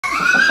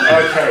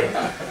Okay.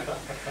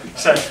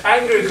 So,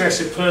 angry,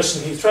 aggressive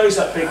person, he throws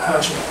that big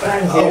punch and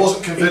bang here. I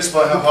wasn't convinced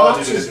by how hard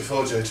he did it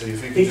before, JT.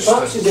 If you He just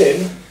punches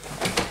in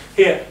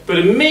here, but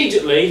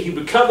immediately he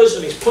recovers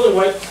and he's pulling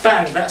away,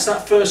 bang, that's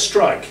that first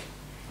strike.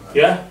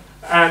 Yeah?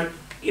 And,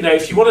 you know,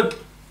 if you want to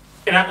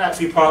enact that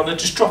for your partner,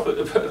 just drop it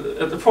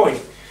at the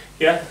point.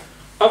 Yeah?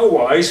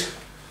 Otherwise,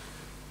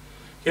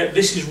 yeah,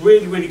 this is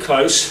really, really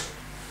close.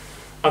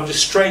 I'm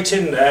just straight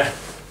in there.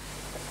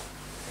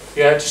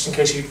 Yeah, just in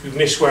case you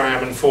miss where I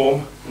am in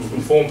form,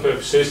 for form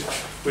purposes,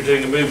 we're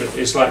doing the movement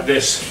is like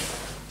this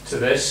to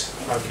this,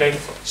 okay?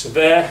 So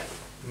there,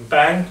 and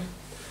bang,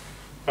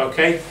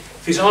 okay?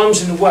 If his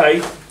arm's in the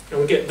way, and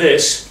we get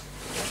this,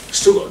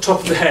 still got the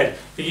top of the head,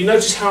 but you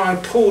notice how I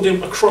pulled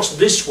him across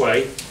this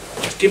way,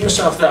 to give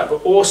myself that,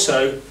 but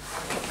also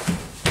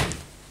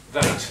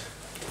that.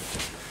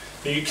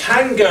 Now you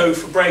can go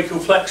for brachial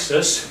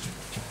plexus,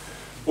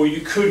 or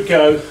you could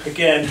go,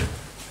 again,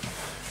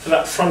 for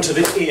that front of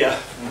the ear.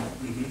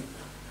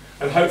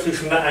 And hopefully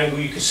from that angle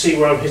you can see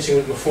where I'm hitting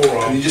with my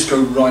forearm. Can you just go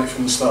right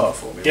from the start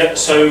for me? Yeah,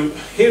 so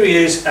here he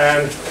is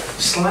and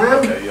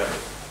slam, okay, yeah.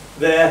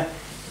 There,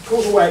 he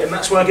pulls away and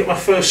that's where I get my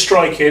first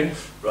strike in.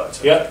 Right,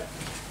 okay. Yeah.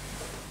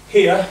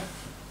 Here,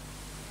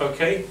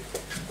 okay,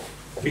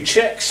 if he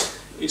checks,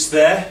 it's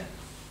there.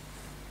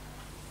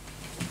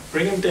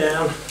 Bring him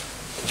down,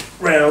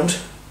 round.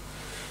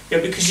 Yeah,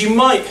 because you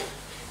might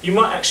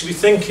actually be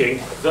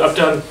thinking that I've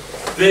done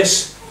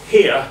this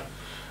here,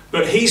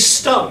 but he's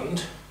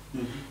stunned.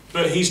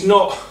 But he's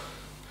not,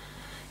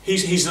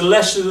 he's the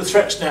lesser of the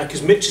threats now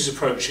because Mitch is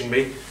approaching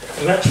me,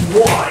 and that's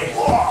why,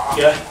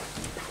 yeah,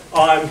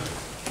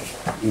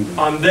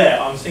 I'm there.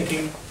 I'm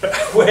thinking,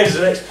 where's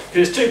the next, because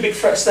there's two big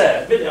threats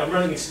there. Admittedly, I'm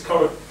running into the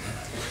cupboard.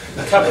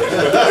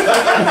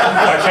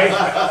 Okay,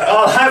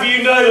 I'll have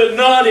you know that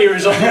Narnia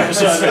is on the other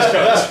side of this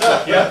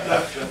cupboard.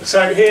 Yeah,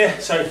 so here,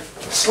 so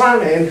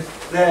slam in,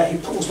 there, he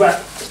pulls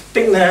back,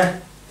 bing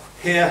there,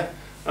 here,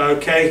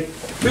 okay,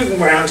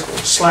 moving around,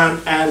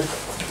 slam, and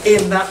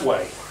in that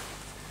way.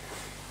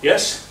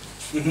 Yes?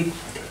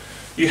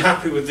 You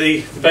happy with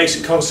the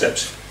basic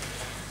concepts?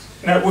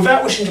 Now,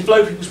 without wishing to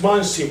blow people's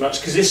minds too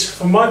much, because this,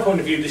 from my point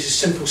of view, this is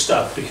simple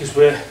stuff, because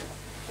we're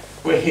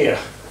here.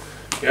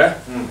 Yeah?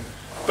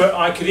 But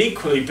I could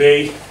equally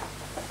be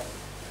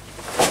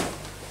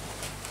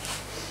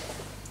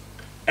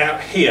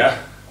out here,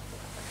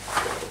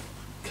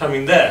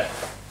 coming there.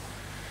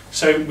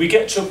 So we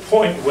get to a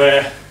point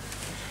where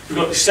we've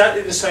got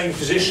exactly the same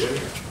position,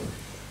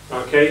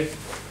 okay?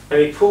 And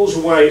he pulls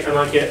away and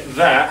I get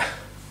that,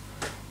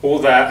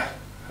 or that,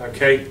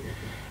 okay?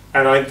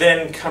 And I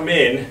then come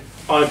in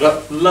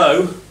either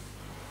low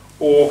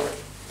or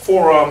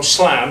forearm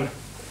slam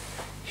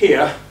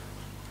here,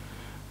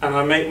 and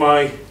I make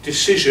my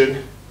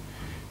decision,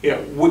 you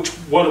know,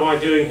 what am I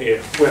doing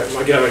here? Where am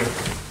I going?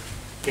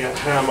 You know,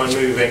 how am I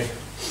moving?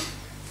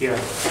 You know,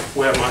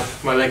 where am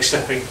my leg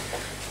stepping?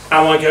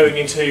 Am I going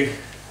into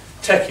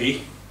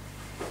Tekki,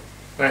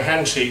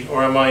 Naihanchi,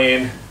 or am I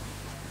in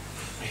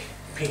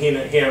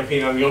Heian,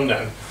 Pinan,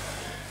 Yondan?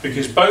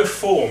 Because both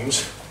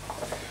forms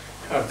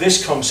have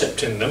this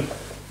concept in them,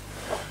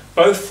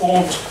 both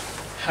forms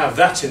have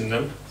that in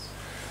them,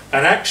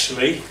 and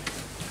actually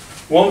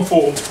one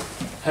form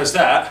has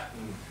that,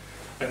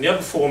 and the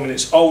other form in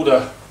its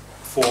older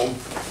form,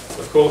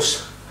 of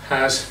course,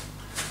 has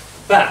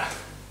that,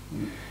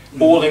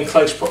 all in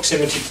close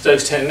proximity to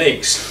those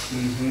techniques.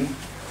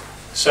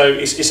 So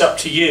it's up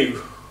to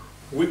you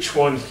which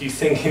one you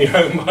think in your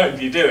own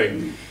mind you're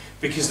doing,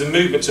 because the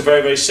movements are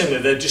very, very similar.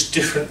 They're just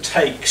different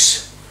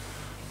takes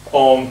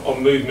on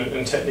movement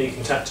and technique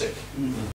and tactic.